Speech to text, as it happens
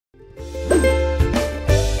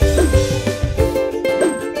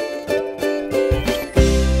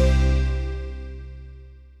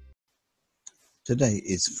Today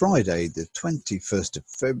is Friday, the 21st of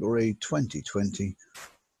February 2020.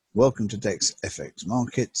 Welcome to Dex Fx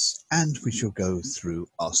Markets, and we shall go through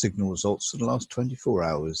our signal results for the last 24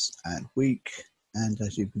 hours and week, and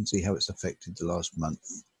as you can see how it's affected the last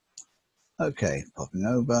month. Okay, popping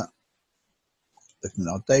over, looking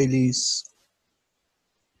at our dailies.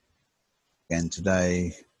 Again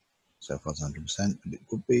today, so far it's 100%, but it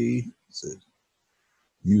would be it's a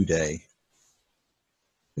new day.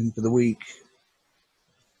 Looking for the week.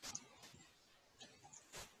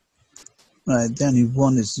 Right, the only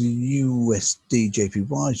one is the USD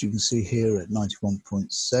JPY, as you can see here at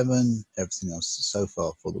 91.7. Everything else so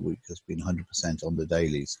far for the week has been 100% on the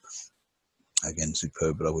dailies. Again,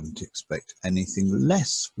 superb, but I wouldn't expect anything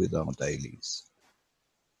less with our dailies.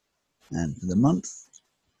 And for the month,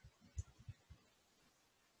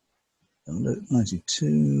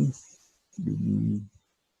 92.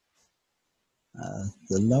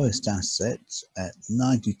 The lowest asset at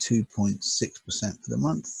 92.6% for the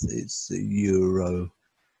month is the Euro,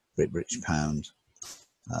 Great British Pound.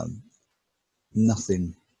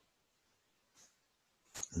 Nothing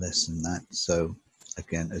less than that. So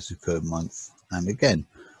again, a superb month. And again,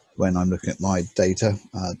 when I'm looking at my data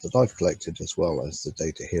that I've collected, as well as the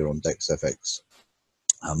data here on Dex Fx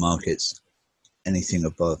Markets, anything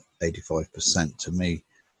above 85% to me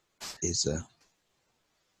is a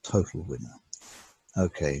total winner.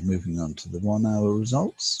 Okay, moving on to the 1 hour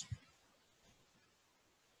results.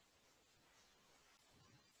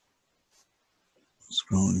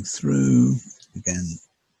 Scrolling through, again,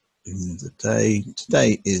 beginning of the day.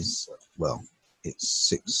 Today is, well,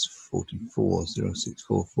 it's 6:44,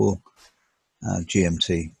 0644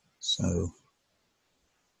 GMT. So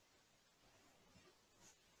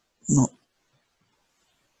not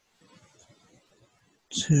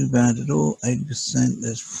too bad at all. 80%.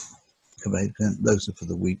 There's 80%. Those are for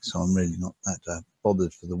the week, so I'm really not that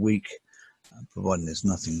bothered for the week, providing there's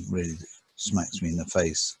nothing really that smacks me in the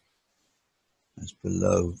face. That's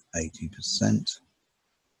below 80%.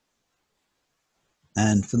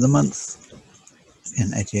 And for the month,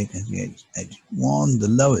 again, 88, 88, 81. The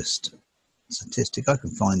lowest statistic I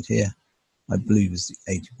can find here, I believe, is the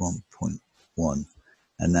 81.1,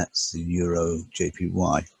 and that's the Euro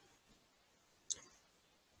JPY.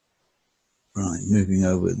 Right, moving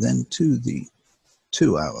over then to the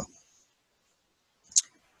 2 hour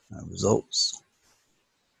results.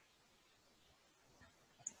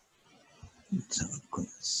 Let's have a quick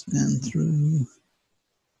scan through.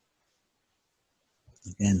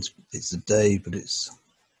 Again, it's a day, but it's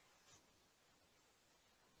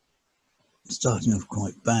starting off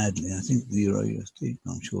quite badly. I think the Euro USD,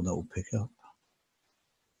 I'm sure that will pick up.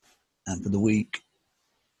 And for the week,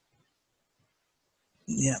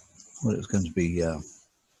 yeah, well, it was going to be, that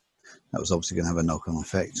was obviously going to have a knock-on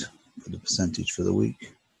effect for the percentage for the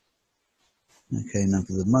week. Okay, now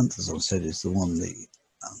for the month, as I said, is the one the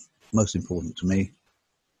most important to me.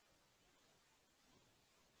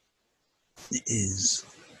 It is,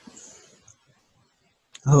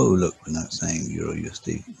 oh look, we're now saying Euro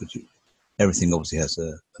USD, which everything obviously has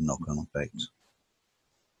a knock-on effect.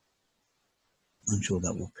 I'm sure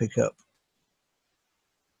that will pick up.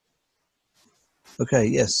 Okay,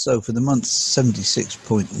 yes, so for the month,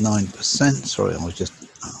 76.9%. Sorry, I was just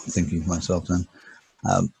thinking to myself then.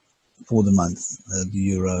 For the month, the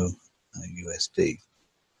Euro USD.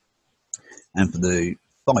 And for the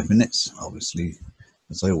 5 minutes, obviously,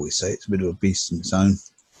 as I always say, it's a bit of a beast in its own.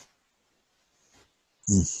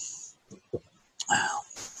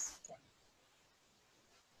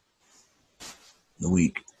 The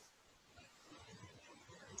week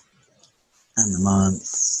and the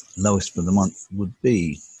month, lowest for the month would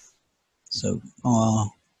be, so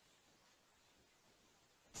far,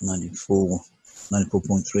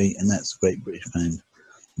 94.3, and that's Great British Pound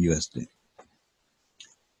USD.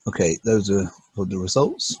 Okay, those are for the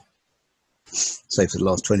results, say for the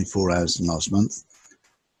last 24 hours and last month.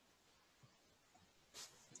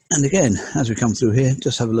 And again, as we come through here,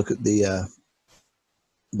 just have a look at the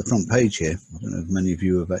front page here. I don't know if many of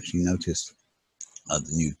you have actually noticed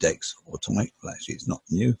the new Dex Automatic. Well, actually, it's not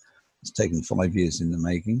new. It's taken 5 years in the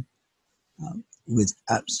making, with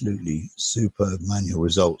absolutely superb manual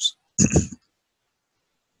results.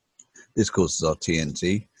 This, of course, is our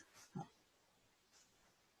TNT.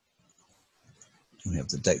 We have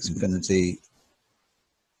the Dex Infinity.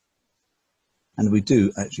 And we do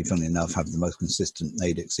actually, funnily enough, have the most consistent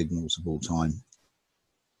Nadex signals of all time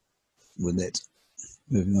with it.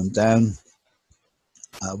 Moving on down,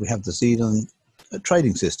 we have the Xenon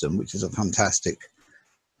trading system, which is a fantastic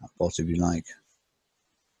bot, if you like.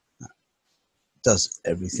 Does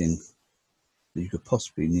everything that you could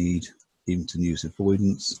possibly need even to news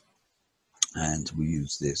avoidance. And we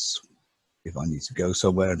use this if I need to go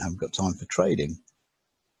somewhere and haven't got time for trading.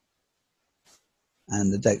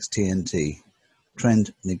 And the Dex TNT,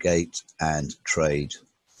 trend, negate, and trade.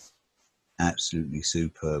 Absolutely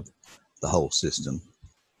superb, the whole system.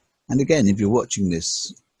 And again, if you're watching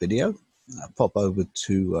this video, pop over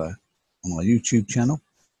to on our YouTube channel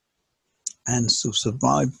and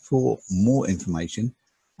subscribe for more information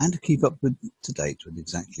and to keep up to date with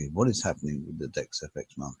exactly what is happening with the Dex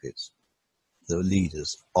Fx markets, the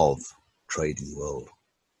leaders of trading world.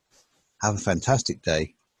 Have a fantastic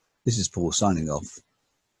day. This is Paul signing off.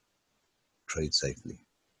 Trade safely.